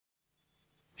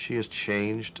She has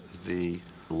changed the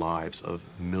lives of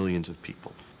millions of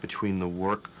people. Between the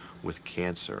work with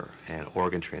cancer and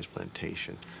organ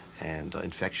transplantation and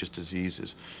infectious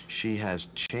diseases, she has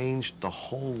changed the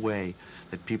whole way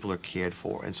that people are cared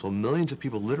for. And so millions of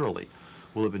people literally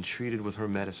will have been treated with her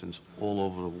medicines all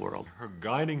over the world. Her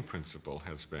guiding principle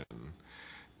has been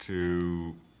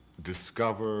to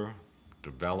discover,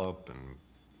 develop, and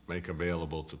make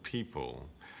available to people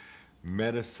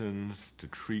medicines to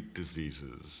treat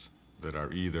diseases that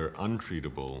are either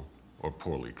untreatable or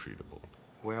poorly treatable.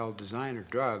 Well, designer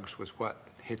drugs was what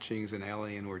Hitchings and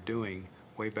Elion were doing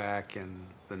way back in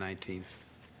the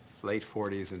late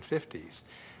 40s and 50s.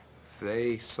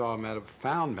 They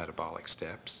found metabolic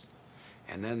steps,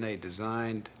 and then they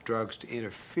designed drugs to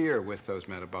interfere with those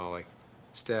metabolic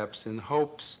steps in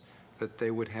hopes that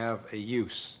they would have a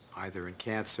use, either in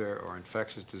cancer or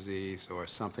infectious disease or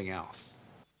something else.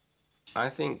 I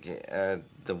think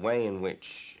the way in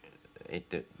which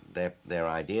their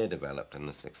idea developed and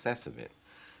the success of it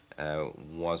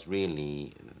was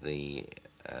really the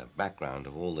background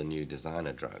of all the new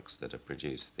designer drugs that have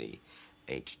produced, the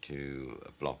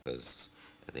H2 blockers,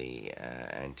 the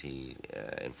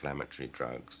anti-inflammatory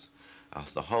drugs,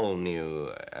 of the whole new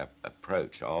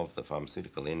approach of the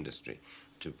pharmaceutical industry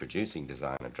to producing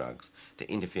designer drugs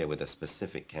to interfere with a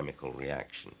specific chemical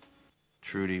reaction.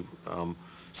 Gertrude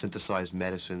synthesized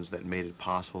medicines that made it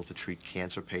possible to treat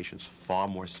cancer patients far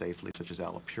more safely, such as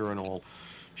Allopurinol.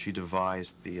 She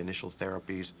devised the initial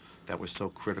therapies that were so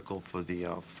critical for the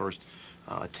first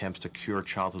attempts to cure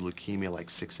childhood leukemia, like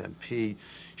 6-MP.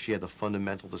 She had the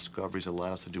fundamental discoveries that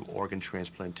allowed us to do organ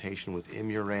transplantation with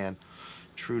Imuran.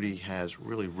 Gertrude has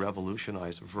really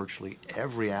revolutionized virtually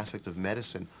every aspect of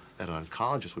medicine that an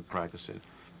oncologist would practice in.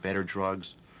 Better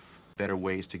drugs, better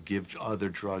ways to give other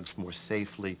drugs more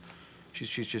safely.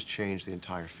 She's just changed the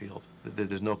entire field.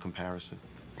 There's no comparison.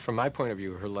 From my point of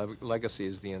view, her legacy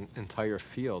is the entire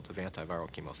field of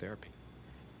antiviral chemotherapy.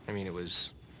 I mean, it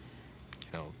was,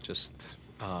 just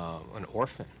an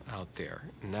orphan out there.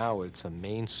 Now it's a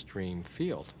mainstream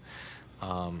field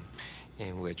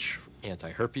in which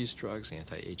anti-herpes drugs,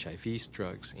 anti-HIV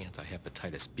drugs,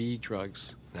 anti-hepatitis B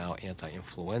drugs, now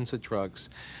anti-influenza drugs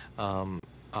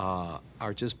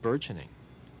are just burgeoning.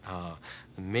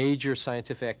 The major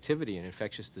scientific activity in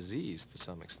infectious disease, to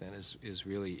some extent, is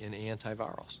really in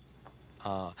antivirals.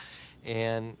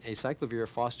 And acyclovir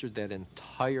fostered that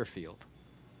entire field.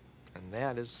 And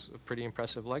that is a pretty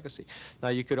impressive legacy. Now,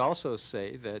 you could also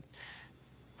say that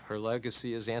her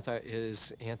legacy is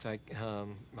anti-cancer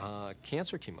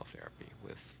chemotherapy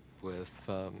with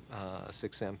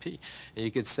 6-MP. And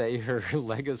you could say her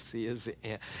legacy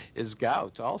is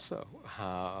gout also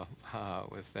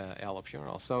with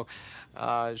Allopurinol. So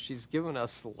she's given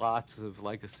us lots of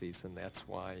legacies, and that's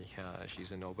why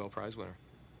she's a Nobel Prize winner.